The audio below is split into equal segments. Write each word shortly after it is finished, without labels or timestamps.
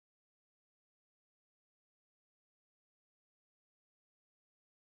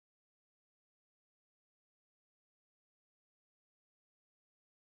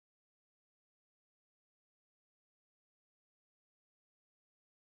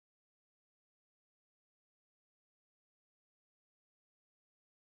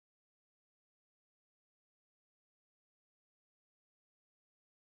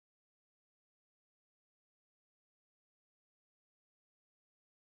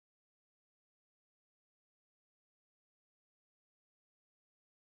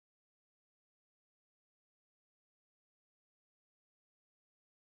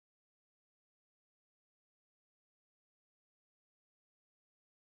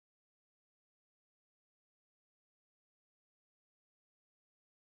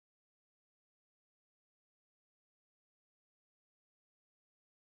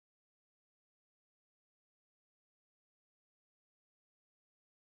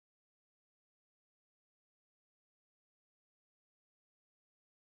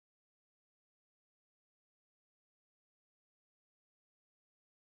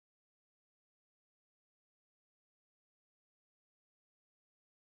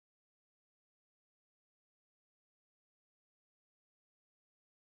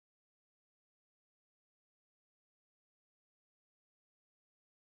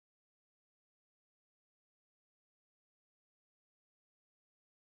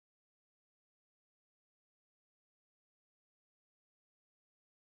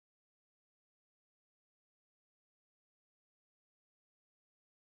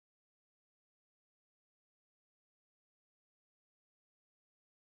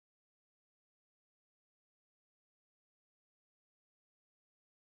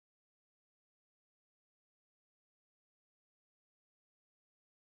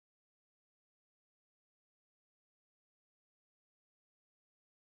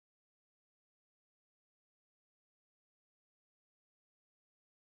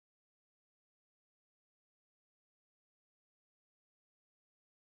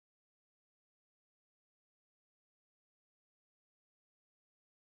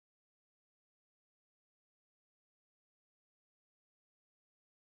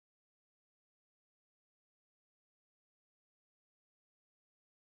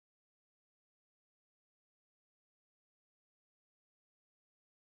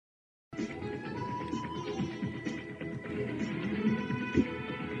Welcome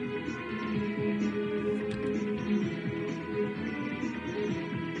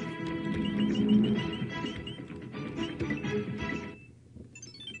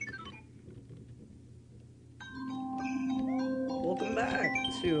back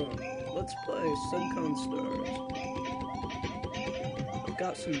to Let's Play Subcon Stars. I've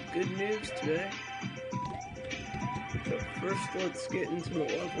got some good news today. But first, let's get into the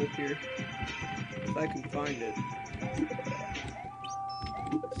level here. If I can find it.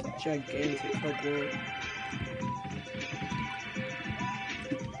 It's a gigantic hub.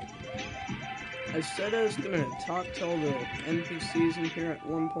 I said I was gonna talk to all the NPCs in here at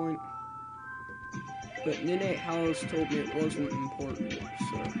one point. But Nene House told me it wasn't important,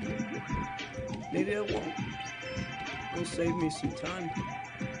 so maybe I won't. It'll save me some time.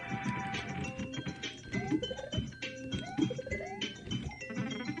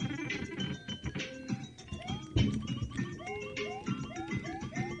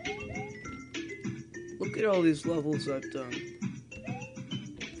 Look at all these levels I've done.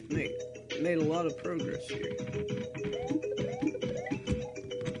 Made a lot of progress here.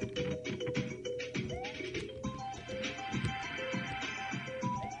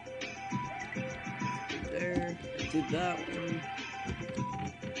 Did that one.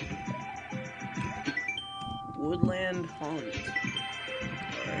 Woodland Haunt.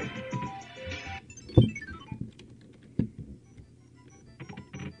 Alright.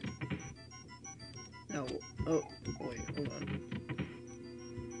 No. Oh, wait, hold on.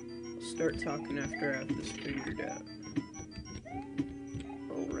 I'll start talking after I have this figured out.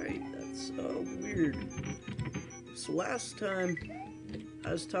 Alright, that's weird. So last time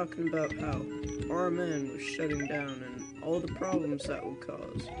I was talking about how RMN was shutting down and all the problems that would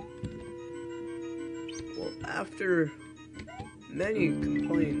cause. Well, after many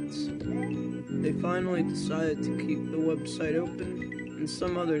complaints, they finally decided to keep the website open and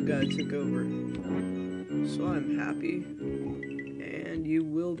some other guy took over. So I'm happy, and you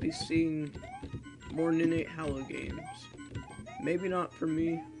will be seeing more Nene Hallow games. Maybe not for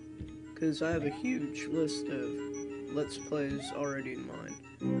me, because I have a huge list of Let's Plays already in mind.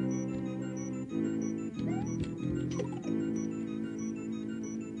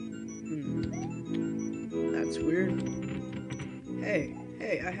 That's weird. Hey,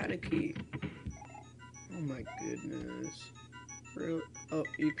 I had a key. Oh my goodness. Really? Oh,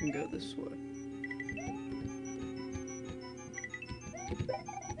 you can go this way.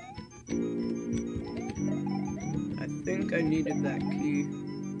 I think I needed that key,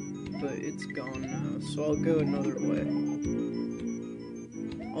 but it's gone now, so I'll go another way.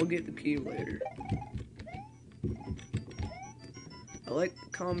 I'll get the key later. I like the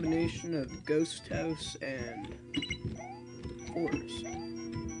combination of ghosthouse and forest.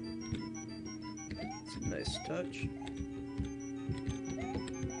 It's a nice touch.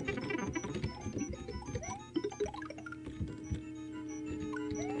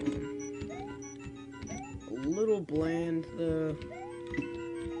 A little bland though.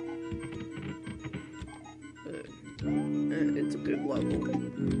 But it's a good level.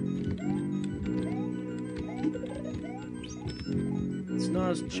 It's not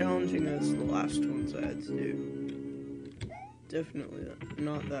as challenging as the last ones I had to do. Definitely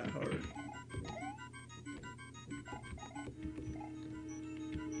not that hard.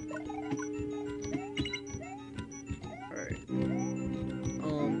 Alright.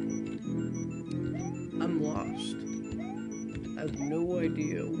 I'm lost. I have no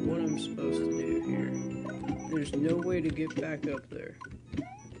idea what I'm supposed to do here. There's no way to get back up there.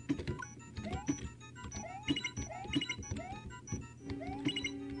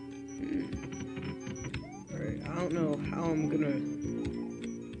 I don't know how I'm gonna...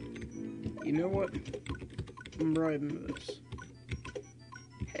 You know what? I'm riding this.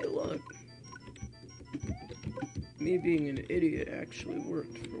 Hey, look. Me being an idiot actually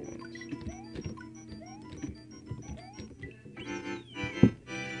worked for once.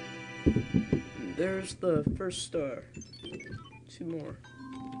 And there's the first star. 2 more.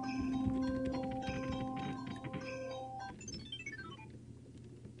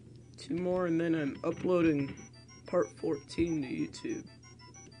 Two more, and then I'm uploading part 14 to YouTube.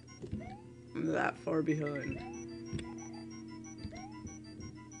 I'm that far behind.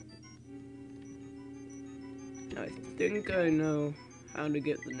 I think I know how to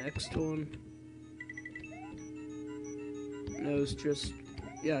get the next one. And it was just,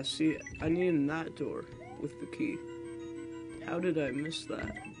 yeah, see, I needed that door with the key. How did I miss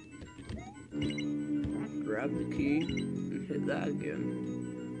that? Grab the key and hit that again.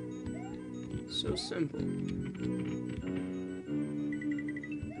 So simple.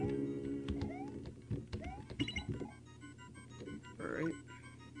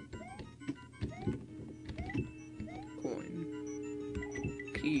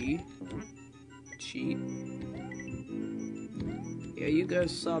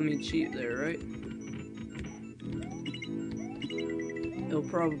 guys saw me cheat there, right? It'll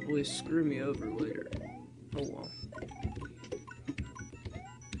probably screw me over later. Oh well.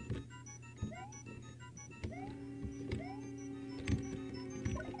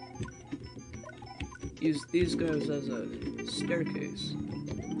 Use these guys as a staircase.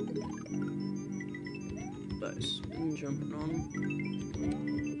 By spin jumping on them.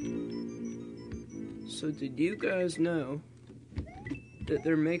 So did you guys know that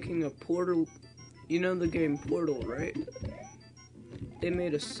they're making a Portal? You know the game Portal, right? They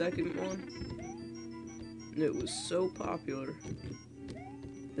made a second one, and it was so popular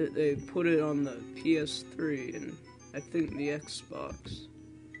that they put it on the PS3 and I think the Xbox.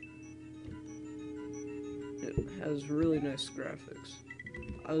 It has really nice graphics.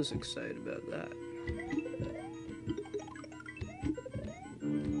 I was excited about that.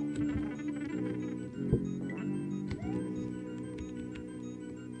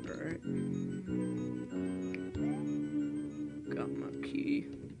 Alright. Got my key.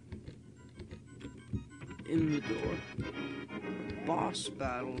 In the door. Boss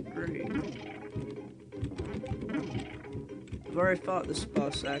battle, great. I've already fought this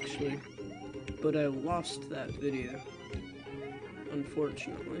boss actually, but I lost that video,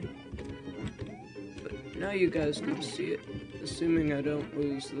 unfortunately. But now you guys can see it, assuming I don't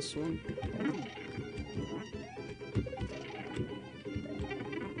lose this one.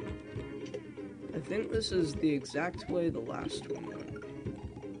 I think this is the exact way the last one went.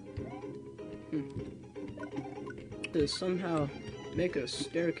 To somehow make a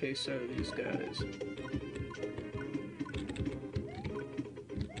staircase out of these guys.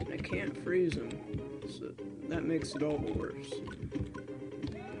 I can't freeze them, so that makes it all the worse.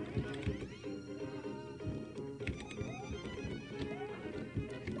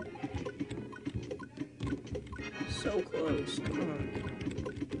 So close, come on.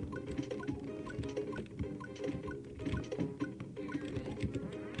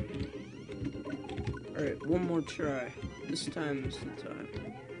 Alright, one more try. This time is the time.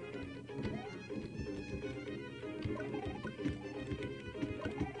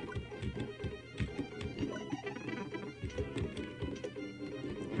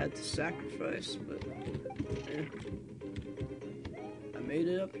 Had to sacrifice, but I made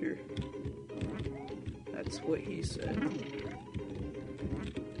it up here. That's what he said.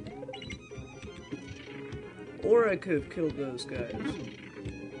 Or I could have killed those guys.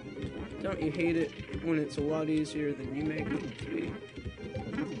 Don't you hate it when it's a lot easier than you make it to be?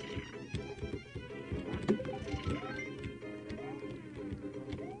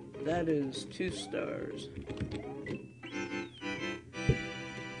 That is 2 stars.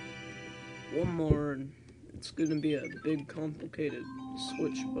 One more and it's gonna be a big complicated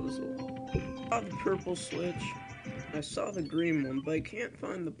switch puzzle. I saw the purple switch, I saw the green one, but I can't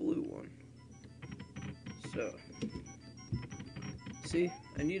find the blue one. So, see,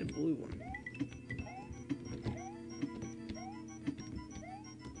 I need a blue one.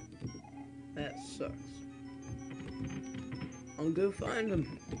 That sucks. I'll go find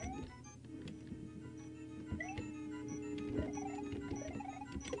him.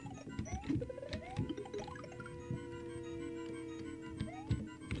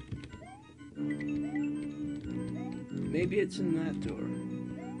 Maybe it's in that door.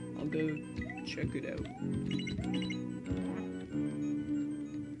 I'll go check it out.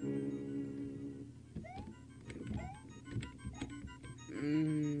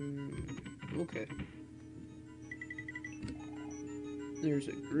 Okay. There's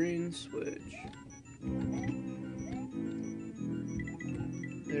a green switch.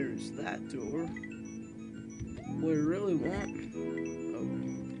 There's that door. What I really want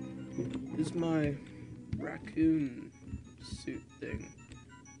is my raccoon suit thing.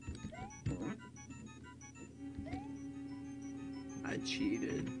 I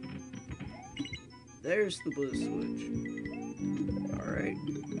cheated. There's the blue switch. Alright.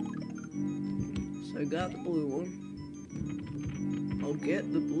 So I got the blue one. I'll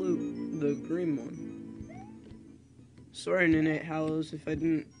get the green one. Sorry, Nanate Hallows, if I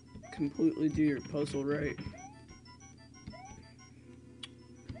didn't completely do your puzzle right.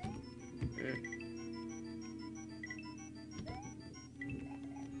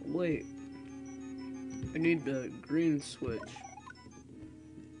 Wait. I need the green switch.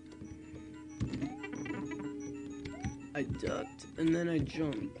 I ducked and then I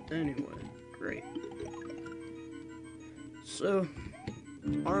jumped. Anyway, great. So,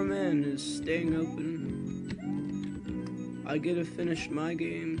 our man is staying open. I get to finish my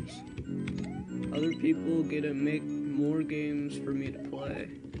games. Other people get to make more games for me to play.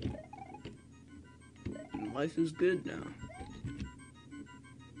 And life is good now.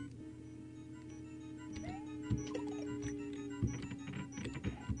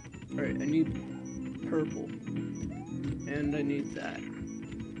 Alright, I need purple. And I need that.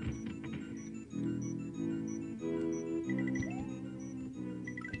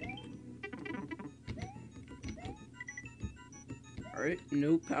 Alright,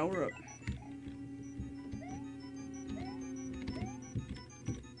 no power up.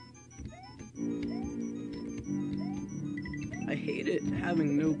 I hate it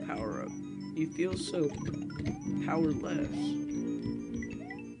having no power up. You feel so powerless.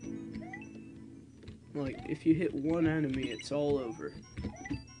 Like, if you hit one enemy, it's all over.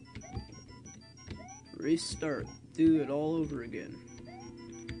 Restart. Do it all over again.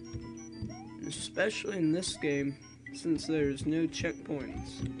 Especially in this game, since there's no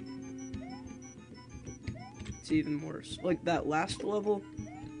checkpoints. It's even worse. Like that last level,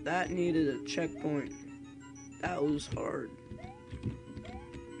 that needed a checkpoint. That was hard.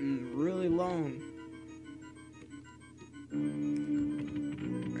 And really long.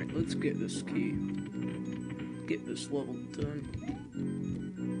 Alright, let's get this key. Get this level done.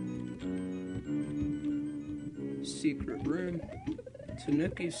 Secret room.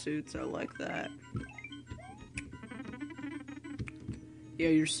 Tanuki suits, I like that. Yeah,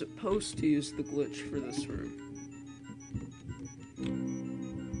 you're supposed to use the glitch for this room.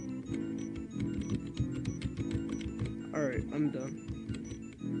 Alright, I'm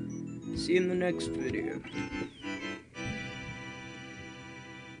done. See you in the next video.